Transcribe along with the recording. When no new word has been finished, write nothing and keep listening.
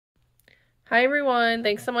Hi everyone,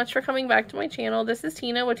 thanks so much for coming back to my channel. This is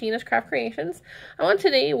Tina with Tina's Craft Creations. I'm on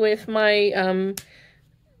today with my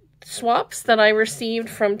swaps that I received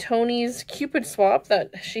from Toni's Cupid swap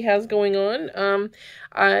that she has going on.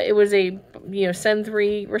 It was a, send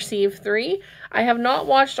 3, receive 3. I have not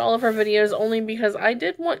watched all of her videos only because I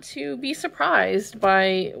did want to be surprised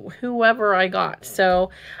by whoever I got.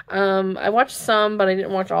 So, I watched some, but I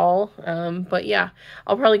didn't watch all. But yeah,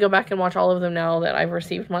 I'll probably go back and watch all of them now that I've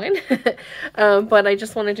received mine. But I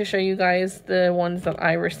just wanted to show you guys the ones that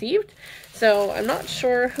I received. So I'm not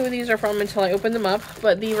sure who these are from until I open them up,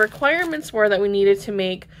 but the requirements were that we needed to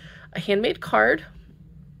make a handmade card.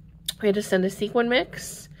 We had to send a sequin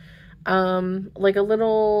mix, like a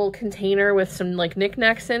little container with some like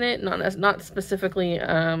knickknacks in it, not specifically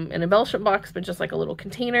an embellishment box, but just like a little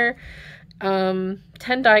container, 10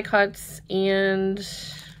 die cuts, and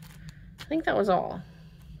I think that was all.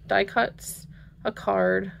 Die cuts, a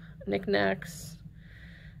card, knickknacks.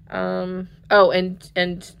 Oh,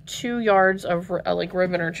 and 2 yards of like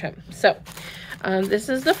ribbon or trim. So, this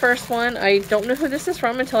is the first one. I don't know who this is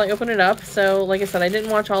from until I open it up. So, like I said, I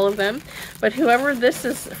didn't watch all of them. But whoever this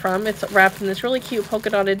is from, it's wrapped in this really cute polka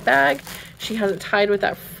dotted bag. She has it tied with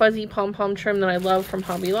that fuzzy pom-pom trim that I love from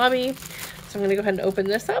Hobby Lobby. So I'm going to go ahead and open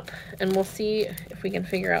this up, and we'll see if we can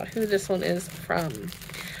figure out who this one is from.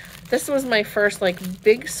 This was my first, like,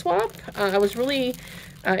 big swap. I was really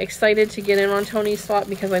excited to get in on Toni's swap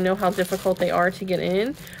because I know how difficult they are to get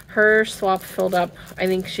in. Her swap filled up, I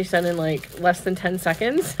think she said, in like less than 10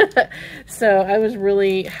 seconds. So I was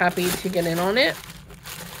really happy to get in on it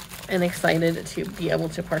and excited to be able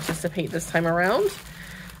to participate this time around.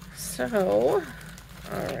 So,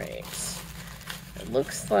 all right. It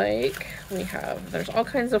looks like there's all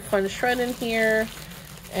kinds of fun shred in here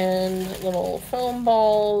and little foam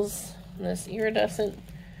balls. And this iridescent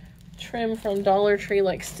trim from Dollar Tree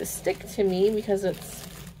likes to stick to me because it's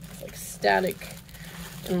like static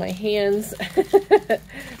in my hands.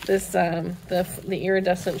 This the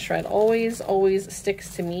iridescent shred always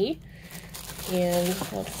sticks to me. And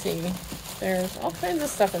let's see, there's all kinds of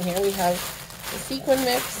stuff in here. We have the sequin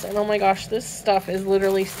mix, and oh my gosh, this stuff is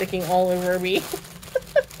literally sticking all over me.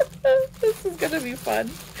 This is gonna be fun.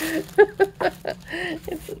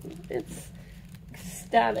 It's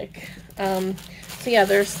static. So yeah,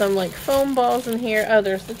 there's some like foam balls in here. Oh,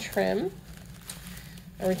 there's the trim.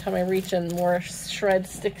 Every time I reach in, more shred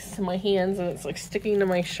sticks to my hands, and it's like sticking to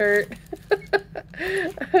my shirt.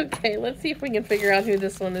 Okay, let's see if we can figure out who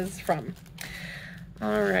this one is from.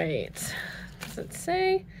 All right, does it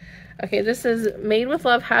say? Okay, this is Made with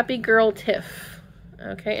Love, Happy Girl Tiff.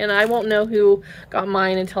 Okay, and I won't know who got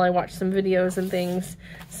mine until I watch some videos and things.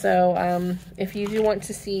 So if you do want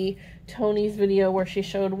to see Toni's video where she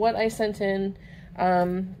showed what I sent in,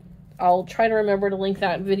 I'll try to remember to link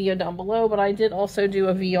that video down below, but I did also do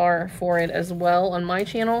a VR for it as well on my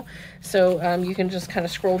channel. So you can just kind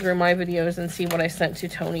of scroll through my videos and see what I sent to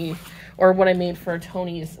Toni, or what I made for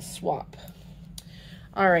Toni's swap.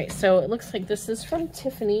 All right, so it looks like this is from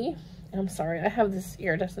Tiffany. I'm sorry, I have this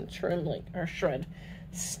iridescent trim, or shred,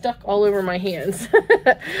 stuck all over my hands.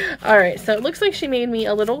 All right, so it looks like she made me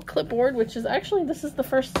a little clipboard, which is actually, this is the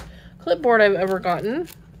first clipboard I've ever gotten.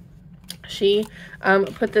 She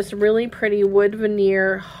put this really pretty wood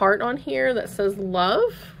veneer heart on here that says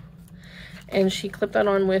love, and she clipped that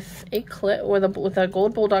on with a clip, with a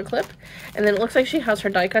gold bulldog clip. And then it looks like she has her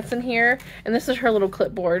die cuts in here, and this is her little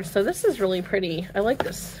clipboard. So this is really pretty. I like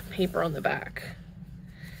this paper on the back.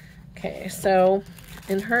 Okay, so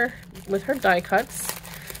with her die cuts,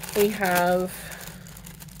 we have,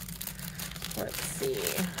 let's see,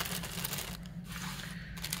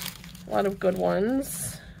 a lot of good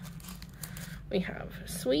ones. We have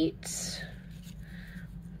Sweet,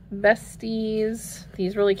 Besties,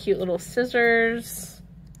 these really cute little scissors,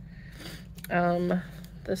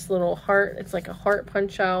 this little heart, it's like a heart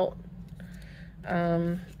punch out,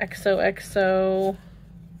 XOXO,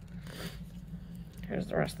 here's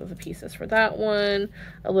the rest of the pieces for that one,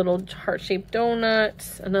 a little heart-shaped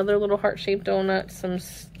donut, another little heart-shaped donut,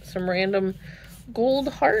 some random gold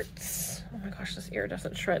hearts. Oh my gosh, this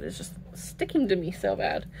iridescent shred is just sticking to me so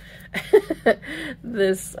bad.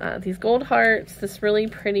 These gold hearts, this really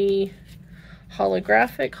pretty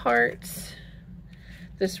holographic heart,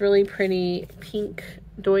 this really pretty pink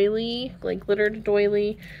doily, like glittered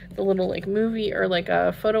doily, the little like movie or like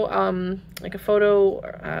a photo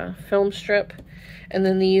film strip, and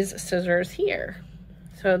then these scissors here.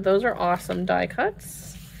 So those are awesome die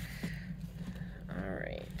cuts. All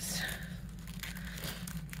right.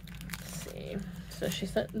 So she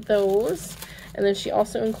sent those, and then she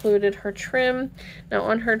also included her trim. Now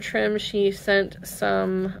on her trim, she sent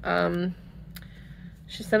some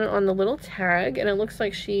She sent it on the little tag, and it looks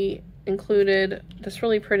like she included this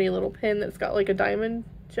really pretty little pin that's got like a diamond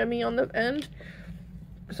gemmy on the end.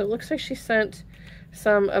 So it looks like she sent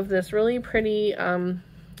some of this really pretty,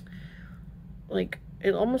 like,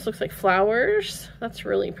 it almost looks like flowers. That's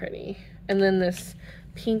really pretty. And then this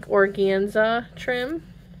pink organza trim.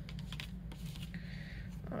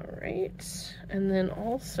 All right. And then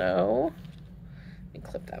also, let me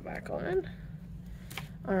clip that back on.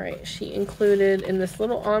 All right, she included in this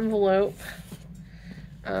little envelope,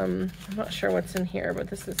 I'm not sure what's in here,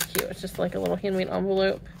 but this is cute. It's just like a little handmade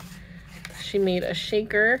envelope. She made a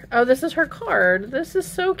shaker. Oh, this is her card. This is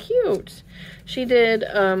so cute. She did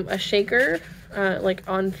a shaker, like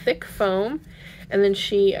on thick foam, and then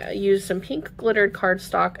she used some pink glittered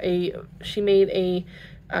cardstock. She made a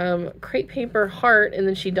crepe paper heart, and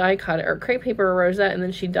then she die cut it, or crepe paper rosette, and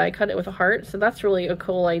then she die cut it with a heart. So that's really a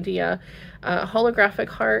cool idea. Holographic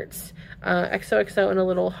hearts, XOXO, and a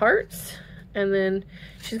little hearts. And then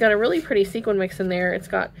she's got a really pretty sequin mix in there. It's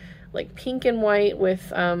got like pink and white with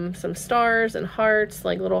some stars and hearts,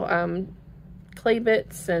 like little clay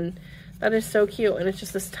bits, and that is so cute. And it's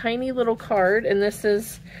just this tiny little card, and this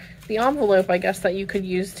is the envelope, I guess, that you could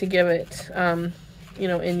use to give it, you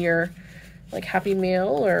know, in your like Happy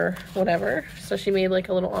Meal or whatever. So she made like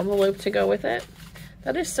a little envelope to go with it.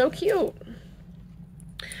 That is so cute.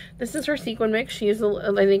 This is her sequin mix. She used,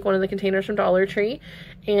 I think, one of the containers from Dollar Tree.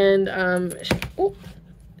 And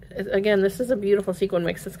again, this is a beautiful sequin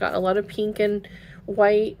mix. It's got a lot of pink and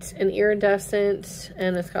white and iridescent,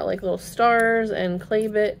 and it's got like little stars and clay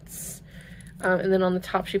bits. And then on the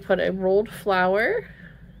top she put a rolled flower.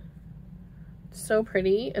 So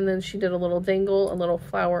pretty. And then she did a little dangle, a little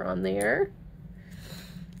flower on there.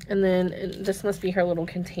 And then this must be her little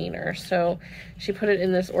container. So she put it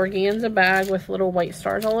in this organza bag with little white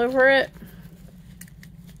stars all over it.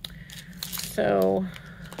 So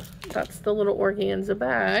that's the little organza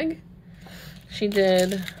bag. She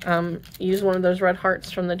did use one of those red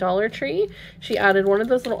hearts from the Dollar Tree. She added one of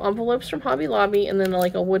those little envelopes from Hobby Lobby, and then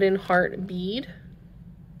like a wooden heart bead.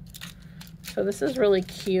 So this is really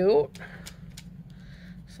cute.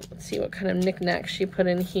 So let's see what kind of knickknacks she put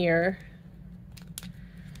in here.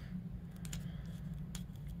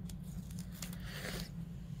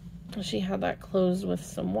 She had that closed with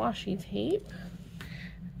some washi tape.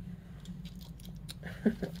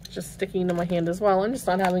 Just sticking to my hand as well. I'm just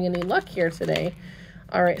not having any luck here today.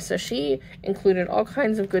 All right, so she included all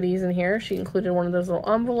kinds of goodies in here. She included one of those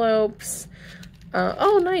little envelopes.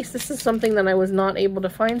 Oh, nice. This is something that I was not able to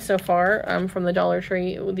find so far from the Dollar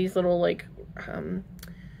Tree. With these little, like,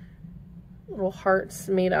 little hearts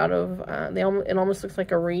made out of, it almost looks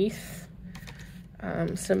like a wreath.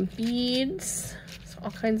 Some beads. So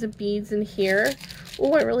all kinds of beads in here.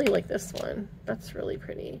 Oh, I really like this one. That's really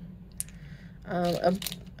pretty.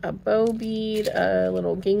 A bow bead, a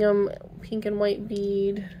little gingham pink and white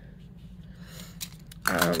bead.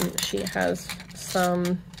 She has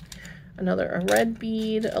a red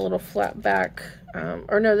bead, a little flat back,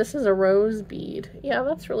 or no, this is a rose bead. Yeah,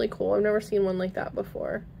 that's really cool. I've never seen one like that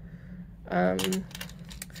before. A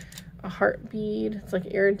heart bead. It's like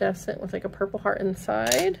iridescent with like a purple heart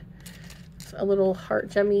inside. It's a little heart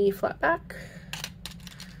gemmy flat back.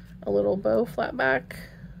 A little bow flat back.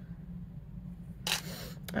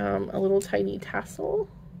 A little tiny tassel,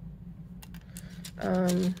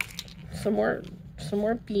 some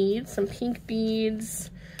more beads, some pink beads,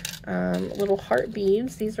 little heart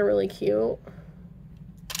beads. These are really cute.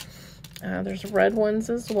 There's red ones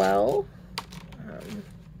as well,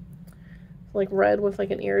 like red with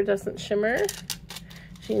like an iridescent shimmer.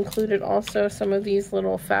 She included also some of these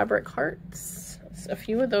little fabric hearts, a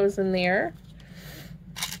few of those in there.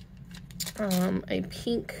 A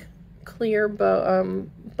pink clear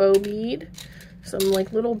bow bead, some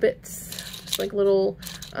like little bits, just like little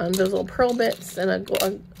those little pearl bits, and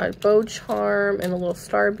a bow charm and a little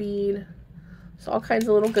star bead. So all kinds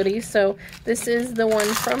of little goodies. So this is the one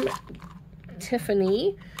from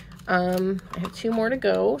Tiffany. I have 2 more to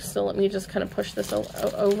go, so let me just kind of push this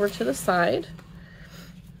over to the side.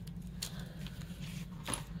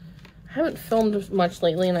 I haven't filmed much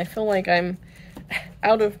lately, and I feel like I'm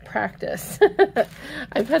out of practice.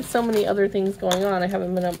 I've had so many other things going on. I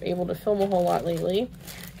haven't been able to film a whole lot lately.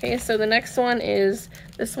 Okay, so the next one is,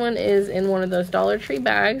 this one is in one of those Dollar Tree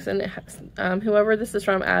bags, and it has, whoever this is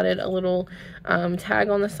from added a little tag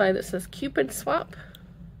on the side that says Cupid swap.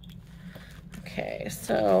 Okay,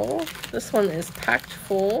 so this one is packed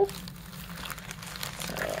full.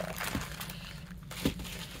 So,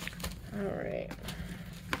 all right.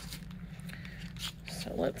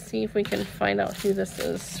 So let's see if we can find out who this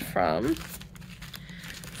is from.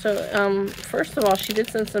 So, first of all, she did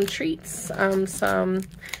send some treats.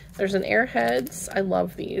 There's an Airheads. I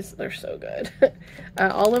love these. They're so good.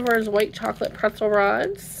 Oliver's white chocolate pretzel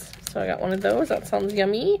rods. So I got one of those. That sounds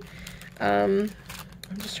yummy. I'm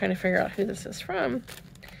just trying to figure out who this is from.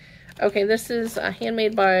 Okay, this is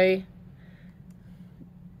handmade by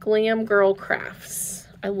Glam Girl Crafts.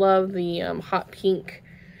 I love the hot pink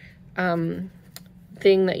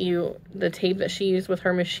thing that the tape that she used with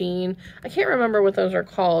her machine. I can't remember what those are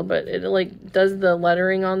called, but it like does the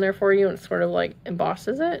lettering on there for you and sort of like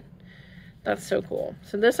embosses it. That's so cool.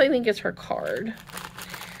 So this I think is her card.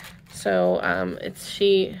 So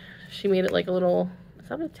she made it like a little, is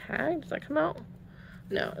that a tag? Does that come out?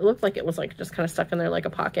 No, it looked like it was like just kind of stuck in there like a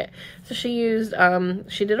pocket. So she used,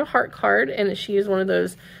 she did a heart card, and she used one of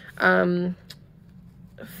those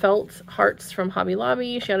felt hearts from Hobby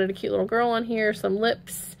Lobby. She added a cute little girl on here, some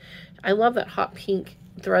lips. I love that hot pink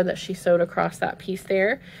thread that she sewed across that piece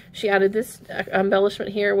there. She added this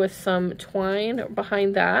embellishment here with some twine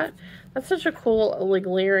behind that. That's such a cool like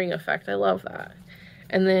layering effect. I love that.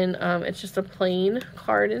 And then it's just a plain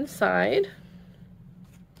card inside.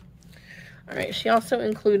 All right, she also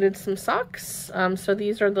included some socks. So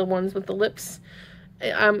these are the ones with the lips.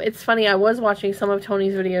 It's funny, I was watching some of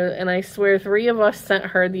Toni's videos, and I swear 3 of us sent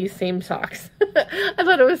her these same socks. I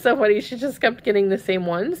thought it was so funny. She just kept getting the same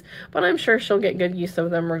ones, but I'm sure she'll get good use of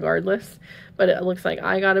them regardless. But it looks like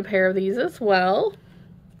I got a pair of these as well.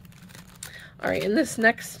 All right, in this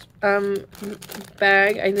next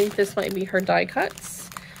bag, I think this might be her die cuts.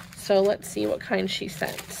 So let's see what kind she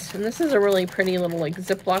sent. And this is a really pretty little like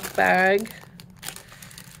Ziploc bag.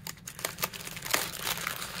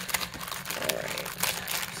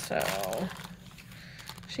 So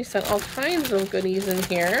she sent all kinds of goodies in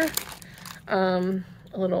here. A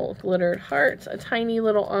little glittered heart, a tiny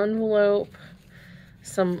little envelope,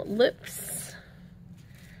 some lips,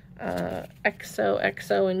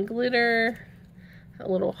 XOXO and glitter, a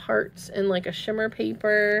little heart in like a shimmer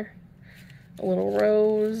paper, a little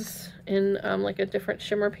rose in like a different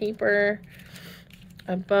shimmer paper,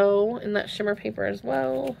 a bow in that shimmer paper as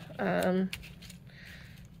well.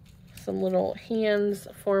 Some little hands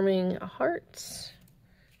forming a heart.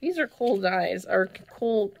 These are cool dies, or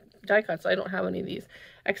cool die cuts. I don't have any of these.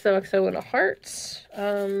 XOXO and a heart.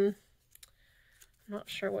 I'm not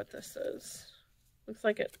sure what this is. Looks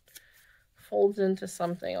like it folds into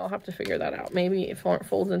something. I'll have to figure that out. Maybe it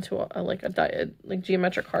folds into like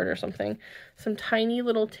geometric heart or something. Some tiny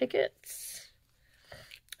little tickets.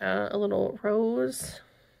 A little rose.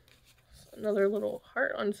 Another little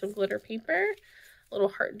heart on some glitter paper. Little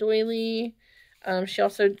heart doily. She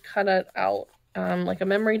also cut it out like a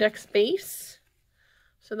memory deck space.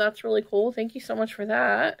 So that's really cool. Thank you so much for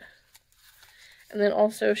that. And then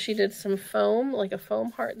also she did some foam, like a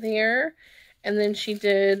foam heart there. And then she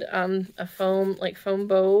did a foam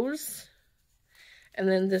bows. And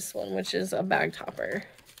then this one, which is a bag topper.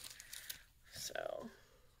 So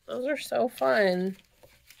those are so fun.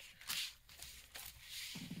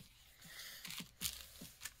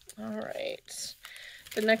 All right.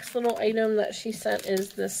 The next little item that she sent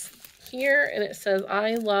is this here, and it says,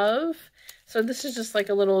 I love. So this is just like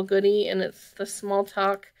a little goodie, and it's the small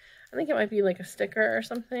talk. I think it might be like a sticker or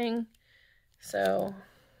something. So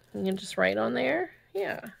you can just write on there.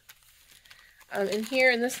 Yeah. And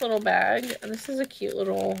here in this little bag, this is a cute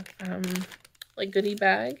little like goodie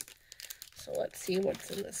bag. So let's see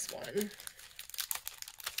what's in this one.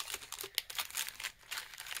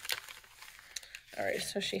 All right,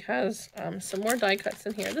 so she has some more die cuts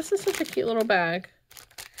in here. This is such a cute little bag.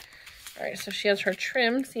 All right, so she has her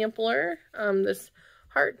trim sampler, this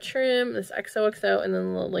heart trim, this XOXO, and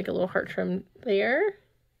then like a little heart trim there.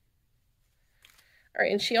 All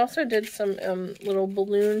right, and she also did some little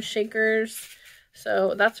balloon shakers.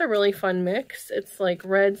 So that's a really fun mix. It's like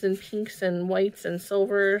reds and pinks and whites and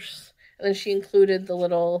silvers. And then she included the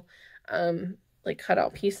little like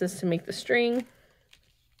cutout pieces to make the string.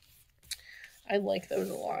 I like those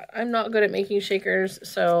a lot. I'm not good at making shakers,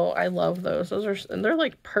 so I love those. And they're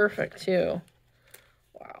like perfect too.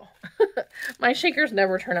 Wow. My shakers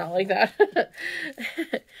never turn out like that.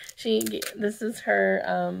 This is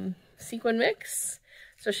her sequin mix.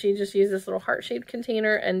 So she just used this little heart-shaped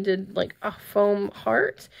container and did like a foam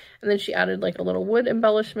heart. And then she added like a little wood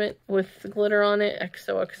embellishment with the glitter on it,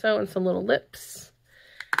 XOXO, and some little lips.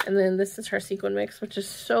 And then this is her sequin mix, which is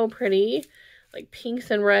so pretty. Like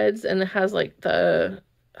pinks and reds, and it has like the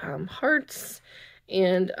hearts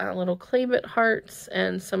and little clay bit hearts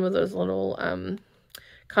and some of those little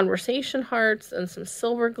conversation hearts and some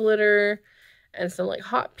silver glitter and some like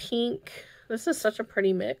hot pink. This is such a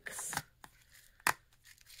pretty mix.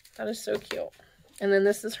 That is so cute. And then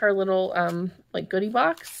this is her little, like, goodie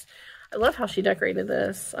box. I love how she decorated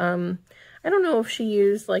this. I don't know if she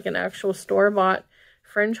used, like, an actual store-bought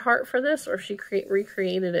fringe heart for this, or if she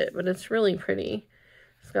recreated it, but it's really pretty.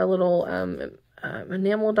 It's got little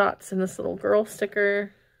enamel dots in this little girl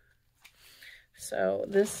sticker. So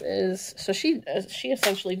this is, so she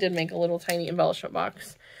essentially did make a little tiny embellishment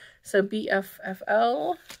box. So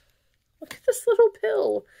BFFL, look at this little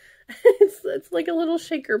pill. It's like a little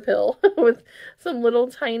shaker pill with some little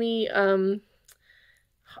tiny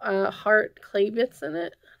heart clay bits in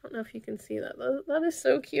it. I don't know if you can see that. That is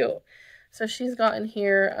so cute. So she's got in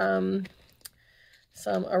here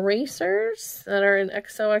some erasers that are in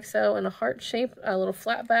XOXO and a heart shape, a little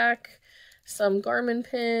flat back, some Garmin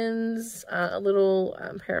pins, a little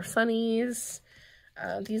pair of sunnies,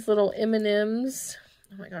 these little M&Ms.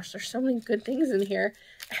 Oh my gosh, there's so many good things in here.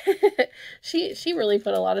 She really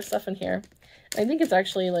put a lot of stuff in here. I think it's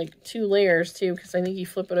actually like 2 layers too, because I think you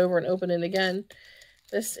flip it over and open it again.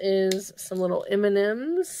 This is some little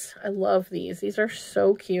M&Ms. I love these. These are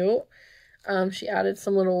so cute. She added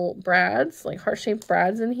some little brads, like heart-shaped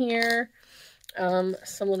brads in here. Some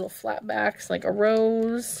little flat backs, like a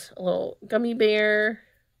rose, a little gummy bear,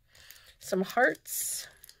 some hearts,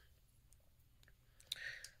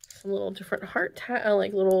 some little different heart,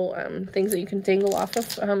 like little things that you can dangle off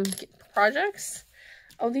of projects.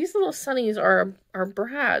 Oh, these little sunnies are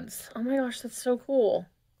brads. Oh my gosh, that's so cool.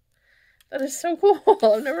 That is so cool.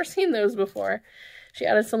 I've never seen those before. She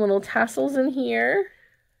added some little tassels in here.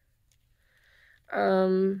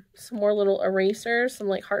 Some more little erasers, some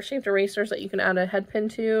like heart-shaped erasers that you can add a head pin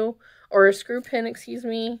to, or a screw pin, excuse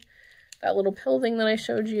me. That little pill thing that I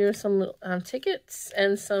showed you, some tickets,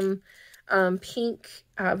 and some pink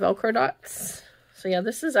Velcro dots. So yeah,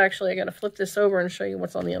 this is actually, I gotta flip this over and show you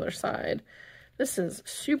what's on the other side. This is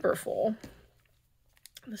super full.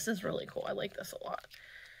 This is really cool. I like this a lot.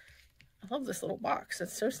 I love this little box.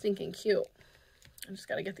 It's so stinking cute. I just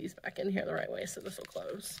gotta get these back in here the right way so this will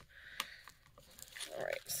close. All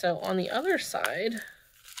right, so on the other side,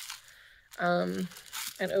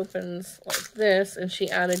 it opens like this, and she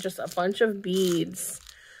added just a bunch of beads.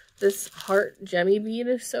 This heart gemmy bead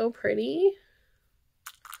is so pretty.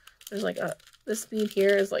 There's like this bead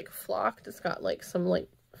here is like flocked. It's got like some like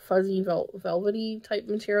fuzzy velvety type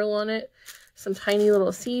material on it. Some tiny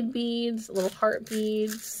little seed beads, little heart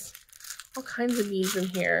beads, all kinds of beads in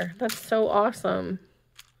here. That's so awesome.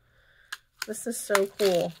 This is so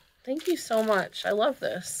cool. Thank you so much. I love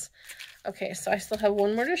this. Okay, so I still have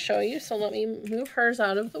one more to show you, so let me move hers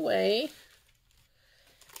out of the way.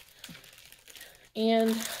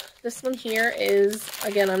 And this one here is,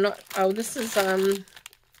 again, I'm not, oh, this is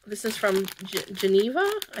from Geneva.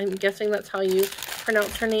 I'm guessing that's how you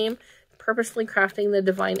pronounce her name. Purposely Crafting the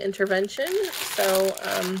Divine Intervention. So,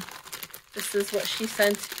 this is what she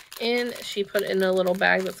sent in. She put in a little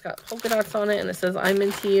bag that's got polka dots on it, and it says, I'm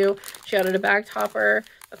into you. She added a bag topper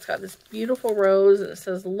that's got this beautiful rose, and it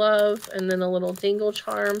says love, and then a little dangle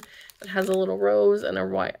charm that has a little rose and a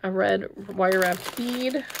red wire-wrapped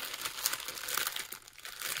bead.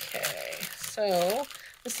 Okay, so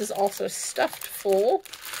this is also stuffed full.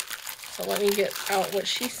 So let me get out what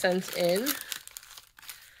she sent in.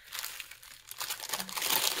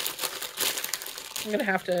 I'm going to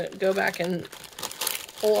have to go back and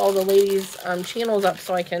pull all the ladies' channels up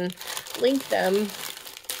so I can link them.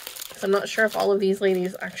 So I'm not sure if all of these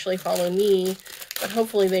ladies actually follow me, but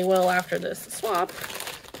hopefully they will after this swap.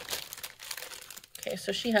 Okay,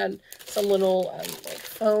 so she had some little like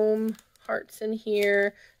foam hearts in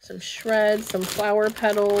here, some shreds, some flower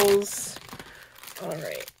petals. All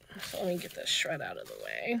right, so let me get this shred out of the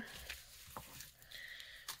way.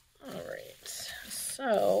 All right,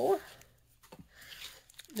 so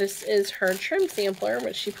this is her trim sampler,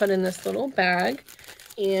 which she put in this little bag,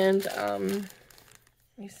 and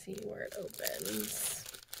let me see where it opens.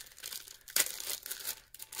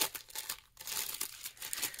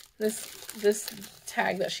 This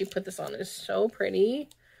tag that she put this on is so pretty.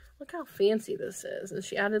 Look how fancy this is. And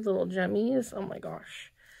she added little gemmies. Oh my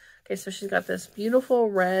gosh. Okay, so she's got this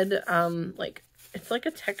beautiful red, like, it's like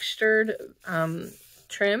a textured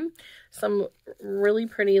trim. Some really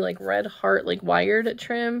pretty, like, red heart, like, wired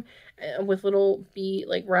trim with little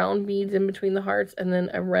like, round beads in between the hearts, and then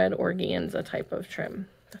a red organza type of trim.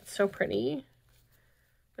 That's so pretty.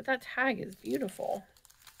 But that tag is beautiful.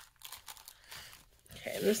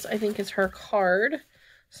 Okay, this, I think, is her card.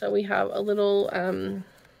 So we have a little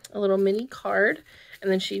mini card,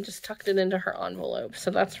 and then she just tucked it into her envelope. So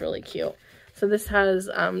that's really cute. So this has,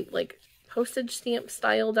 like, postage stamp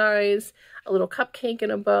style dies, a little cupcake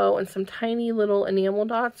and a bow, and some tiny little enamel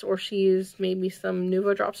dots, or she used maybe some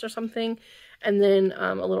Nuvo drops or something. And then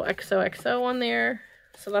a little XOXO on there.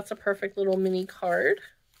 So that's a perfect little mini card.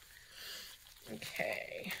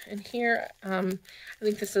 Okay, and here, I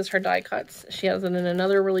think this is her die cuts. She has it in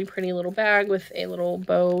another really pretty little bag with a little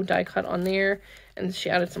bow die cut on there. And she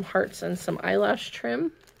added some hearts and some eyelash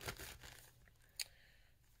trim.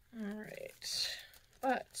 Alright,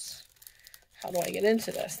 but how do I get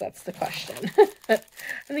into this? That's the question. I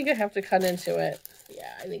think I have to cut into it.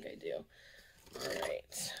 Yeah, I think I do.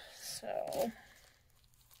 Alright, so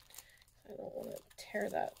I don't want to tear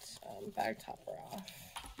that bag topper off.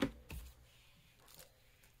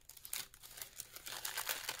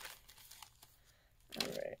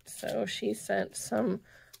 Alright, so she sent some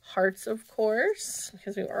hearts, of course,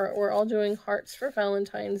 because we're all doing hearts for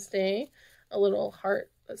Valentine's Day. A little heart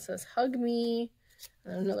that says hug me,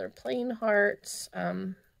 and another plain heart.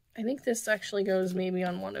 I think this actually goes maybe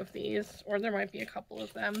on one of these, or there might be a couple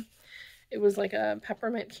of them. It was like a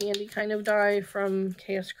peppermint candy kind of die from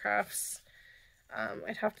KS Crafts.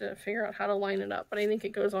 I'd have to figure out how to line it up, but I think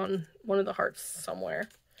it goes on one of the hearts somewhere.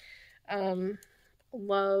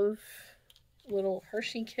 Love little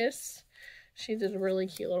Hershey Kiss. She did a really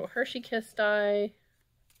cute little Hershey Kiss die.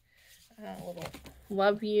 A little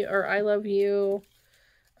love you, or I love you.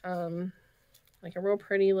 Like a real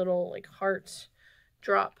pretty little like heart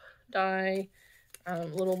drop die.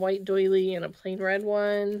 Little white doily and a plain red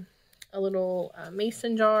one. A little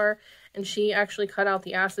mason jar. And she actually cut out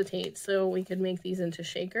the acetate so we could make these into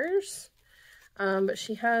shakers. But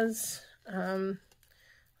she has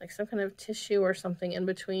like some kind of tissue or something in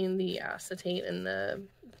between the acetate and the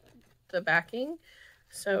backing.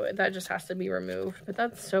 So that just has to be removed. But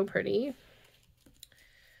that's so pretty.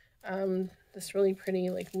 This really pretty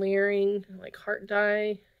like layering like heart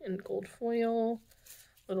die in gold foil.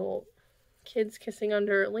 Little kids kissing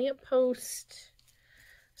under a lamppost.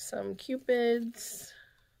 Some cupids.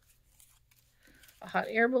 A hot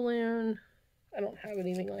air balloon. I don't have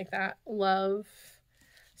anything like that. Love.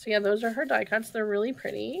 So yeah, those are her die cuts. They're really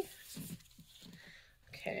pretty.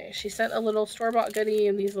 Okay, she sent a little store-bought goodie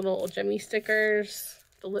and these little Jimmy stickers.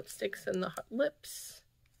 The lipsticks and the lips.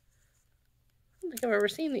 I don't think I've ever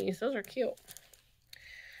seen these. Those are cute.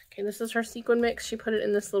 Okay, this is her sequin mix. She put it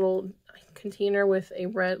in this little container with a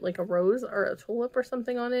red, like a rose or a tulip or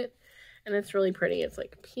something on it. And it's really pretty. It's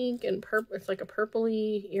like pink and purple. It's like a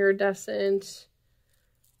purpley, iridescent,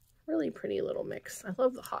 really pretty little mix. I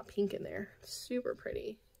love the hot pink in there. It's super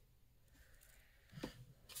pretty.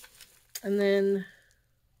 And then,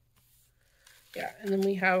 yeah, and then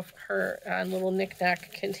we have her little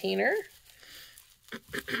knick-knack container.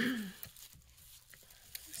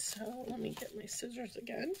 So let me get my scissors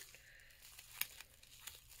again.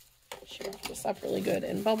 She wrapped this up really good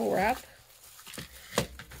in bubble wrap.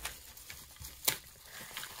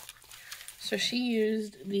 So she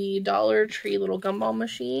used the Dollar Tree little gumball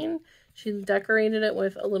machine. She decorated it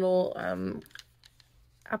with a little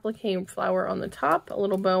applique flower on the top, a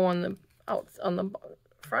little bow on the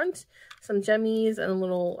front, some gemmies, and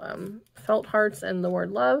little felt hearts and the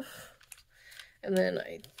word love. And then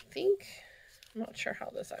I think, I'm not sure how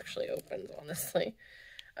this actually opens, honestly.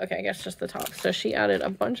 Okay, I guess just the top. So she added a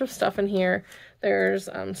bunch of stuff in here. There's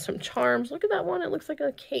some charms. Look at that one. It looks like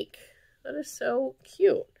a cake. That is so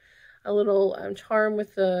cute. A little charm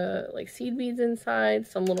with the like seed beads inside.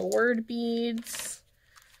 Some little word beads.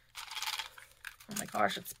 Oh my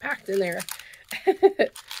gosh, it's packed in there.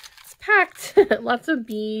 It's packed. Lots of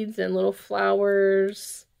beads and little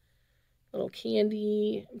flowers. Little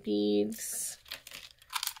candy beads.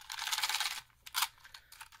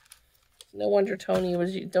 No wonder Toni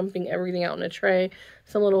was dumping everything out in a tray.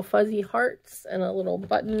 Some little fuzzy hearts and a little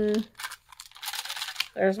button.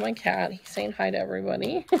 There's my cat. He's saying hi to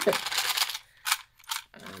everybody.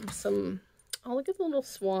 Oh, look at the little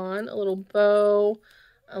swan. A little bow.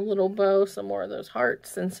 Some more of those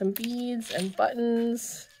hearts and some beads and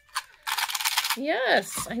buttons.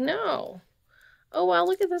 Yes, I know. Oh, wow,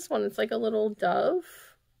 look at this one. It's like a little dove.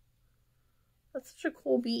 That's such a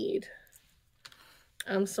cool bead.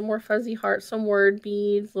 Some more fuzzy hearts, some word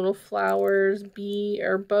beads, little flowers,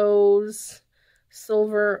 bows,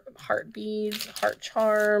 silver heart beads, heart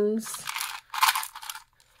charms,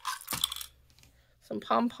 some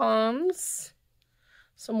pom-poms,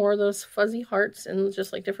 some more of those fuzzy hearts and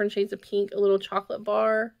just like different shades of pink, a little chocolate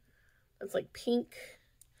bar that's like pink,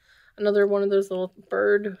 another one of those little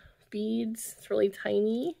bird beads. It's really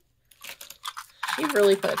tiny. She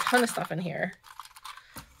really put a ton of stuff in here.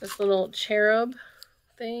 This little cherub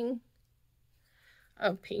thing,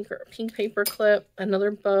 a pink paper clip,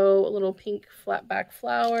 another bow, a little pink flat back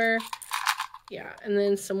flower, yeah, and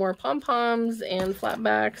then some more pom-poms and flat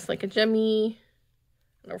backs like a gemmy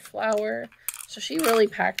and a flower. So she really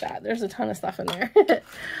packed that. There's a ton of stuff in there.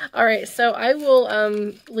 All right, so I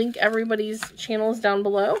will link everybody's channels down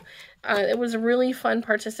below. It was really fun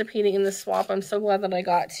participating in this swap. I'm so glad that I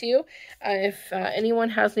got to. If anyone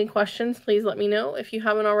has any questions, please let me know. If you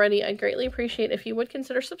haven't already, I'd greatly appreciate if you would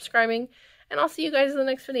consider subscribing. And I'll see you guys in the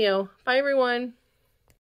next video. Bye, everyone.